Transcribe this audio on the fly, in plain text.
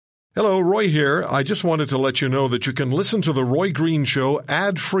Hello, Roy here. I just wanted to let you know that you can listen to The Roy Green Show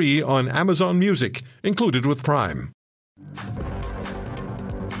ad-free on Amazon Music, included with Prime.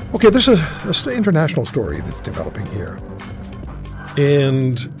 Okay, this is an international story that's developing here.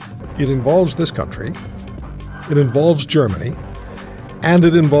 And it involves this country, it involves Germany, and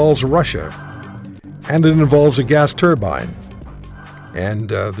it involves Russia, and it involves a gas turbine. And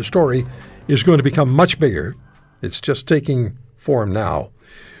the story is going to become much bigger. It's just taking form now.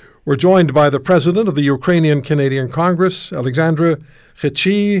 We're joined by the president of the Ukrainian-Canadian Congress, Alexandra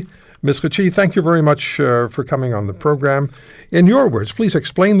Khechy. Ms. Khechy, thank you very much for coming on the program. In your words, please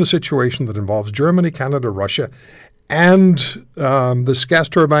explain the situation that involves Germany, Canada, Russia, and this gas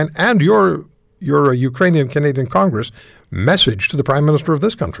turbine, and your Ukrainian-Canadian Congress message to the Prime Minister of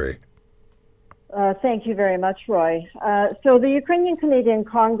this country. Thank you very much, Roy. So the Ukrainian-Canadian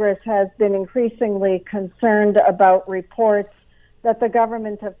Congress has been increasingly concerned about reports that the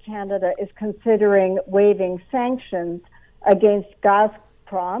government of Canada is considering waiving sanctions against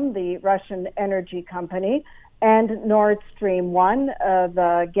Gazprom, the Russian energy company, and Nord Stream 1,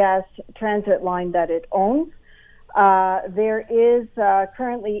 the gas transit line that it owns. There is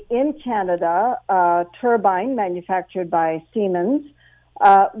currently in Canada a turbine manufactured by Siemens,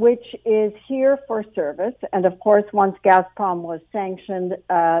 which is here for service. And of course, once Gazprom was sanctioned,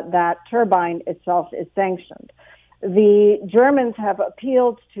 that turbine itself is sanctioned. The Germans have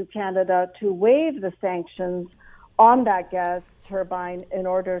appealed to Canada to waive the sanctions on that gas turbine in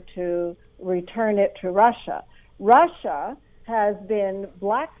order to return it to Russia. Russia has been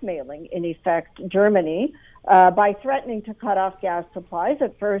blackmailing, in effect, Germany by threatening to cut off gas supplies.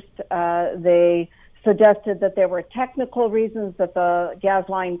 At first, they suggested that there were technical reasons that the gas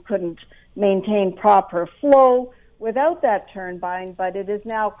line couldn't maintain proper flow without that turbine, but it is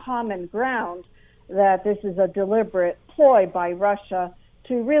now common ground that this is a deliberate ploy by Russia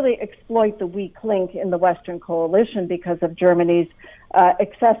to really exploit the weak link in the Western coalition because of Germany's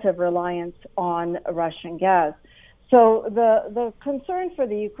excessive reliance on Russian gas. So the concern for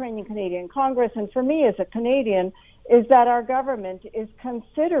the Ukrainian-Canadian Congress, and for me as a Canadian, is that our government is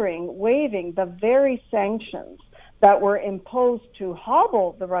considering waiving the very sanctions that were imposed to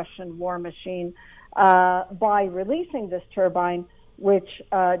hobble the Russian war machine by releasing this turbine, which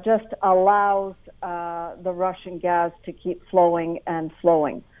just allows the Russian gas to keep flowing and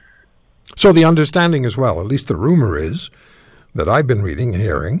flowing. So the understanding as well, at least the rumor is, that I've been reading and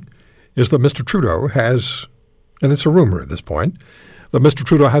hearing, is that Mr. Trudeau has, and it's a rumor at this point, that Mr.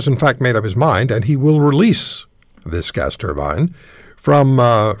 Trudeau has in fact made up his mind and he will release this gas turbine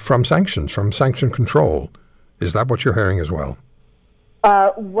from sanctions, from sanction control. Is that what you're hearing as well?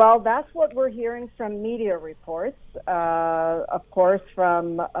 Well, that's what we're hearing from media reports, of course,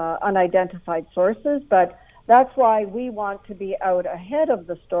 from unidentified sources, but that's why we want to be out ahead of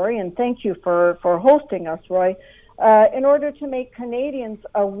the story, and thank you for hosting us, Roy, in order to make Canadians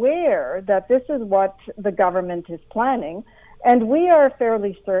aware that this is what the government is planning, and we are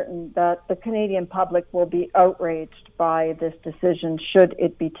fairly certain that the Canadian public will be outraged by this decision should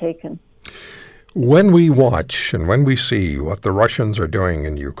it be taken. When we watch and when we see what the Russians are doing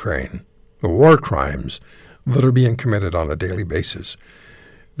in Ukraine, the war crimes that are being committed on a daily basis,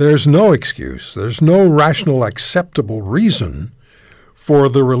 there's no excuse, there's no rational, acceptable reason for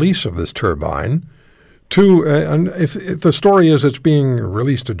the release of this turbine to, and if the story is it's being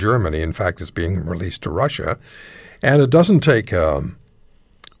released to Germany, in fact it's being released to Russia, and it doesn't take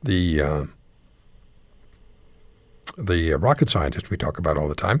the rocket scientist we talk about all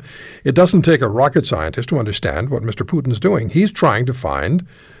the time. It doesn't take a rocket scientist to understand what Mr. Putin's doing. He's trying to find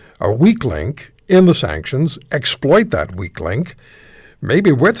a weak link in the sanctions, exploit that weak link,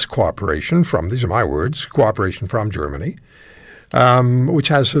 maybe with cooperation from, these are my words, cooperation from Germany, which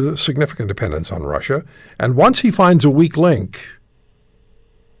has a significant dependence on Russia. And once he finds a weak link,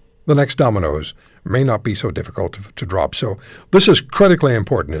 the next dominoes may not be so difficult to drop. So this is critically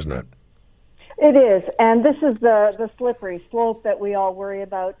important, isn't it? It is, and this is the slippery slope that we all worry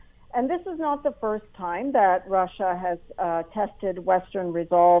about. And this is not the first time that Russia has tested Western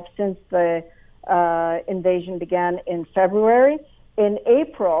resolve since the invasion began in February. In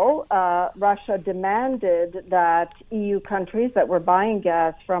April, Russia demanded that EU countries that were buying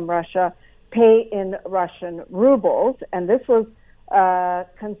gas from Russia pay in Russian rubles, and this was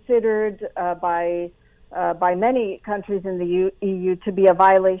considered by many countries in the EU to be a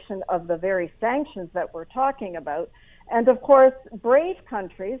violation of the very sanctions that we're talking about. And of course, brave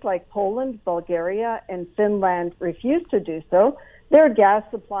countries like Poland, Bulgaria, and Finland refused to do so. Their gas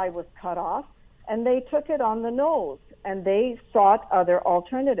supply was cut off, and they took it on the nose, and they sought other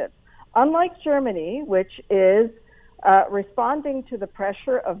alternatives. Unlike Germany, which is responding to the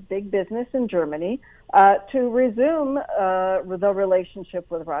pressure of big business in Germany to resume the relationship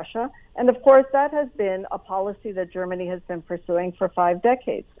with Russia. And of course, that has been a policy that Germany has been pursuing for 5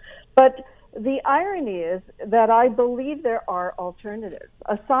 decades. But the irony is that I believe there are alternatives.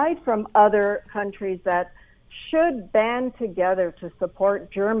 Aside from other countries that should band together to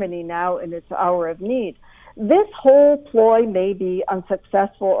support Germany now in its hour of need, this whole ploy may be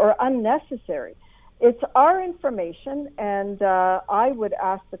unsuccessful or unnecessary. It's our information, and I would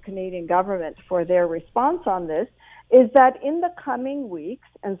ask the Canadian government for their response on this, is that in the coming weeks,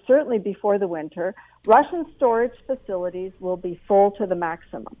 and certainly before the winter, Russian storage facilities will be full to the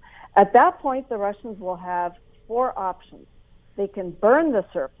maximum. At that point, the Russians will have 4 options. They can burn the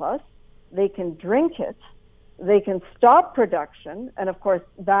surplus, they can drink it, they can stop production, and of course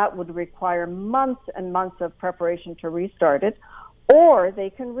that would require months and months of preparation to restart it, or they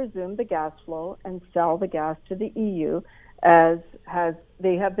can resume the gas flow and sell the gas to the EU as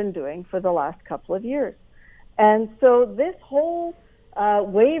they have been doing for the last couple of years. And so this whole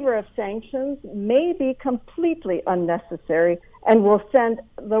waiver of sanctions may be completely unnecessary and will send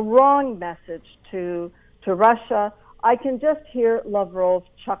the wrong message to Russia. I can just hear Lavrov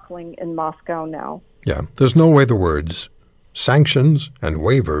chuckling in Moscow now. Yeah, there's no way the words sanctions and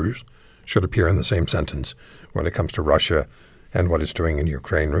waivers should appear in the same sentence when it comes to Russia and what it's doing in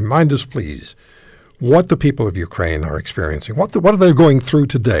Ukraine. Remind us, please, what the people of Ukraine are experiencing. What are they going through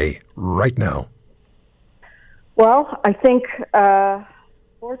today, right now? Well, I think,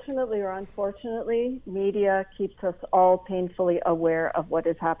 fortunately or unfortunately, media keeps us all painfully aware of what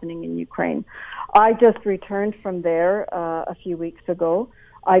is happening in Ukraine. I just returned from there a few weeks ago.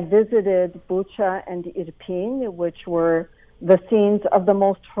 I visited Bucha and Irpin, which were the scenes of the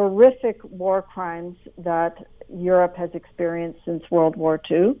most horrific war crimes that Europe has experienced since World War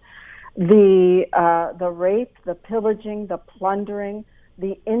II. The rape, the pillaging, the plundering,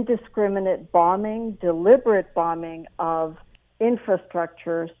 the indiscriminate bombing, deliberate bombing of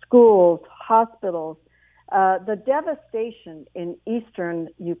infrastructure, schools, hospitals. The devastation in eastern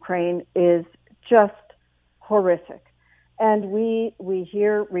Ukraine is just horrific. And we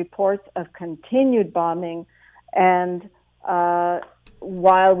hear reports of continued bombing, and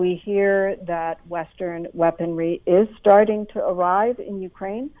while we hear that Western weaponry is starting to arrive in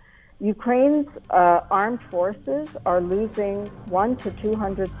Ukraine, Ukraine's armed forces are losing 100 to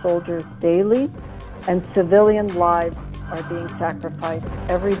 200 soldiers daily, and civilian lives are being sacrificed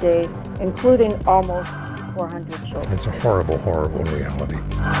every day, including almost 400 children. It's a horrible, horrible reality.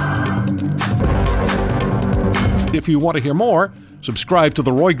 If you want to hear more, subscribe to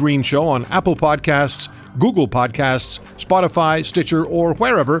The Roy Green Show on Apple Podcasts, Google Podcasts, Spotify, Stitcher, or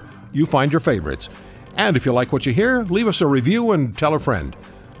wherever you find your favorites. And if you like what you hear, leave us a review and tell a friend.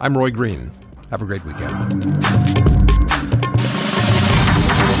 I'm Roy Green. Have a great weekend.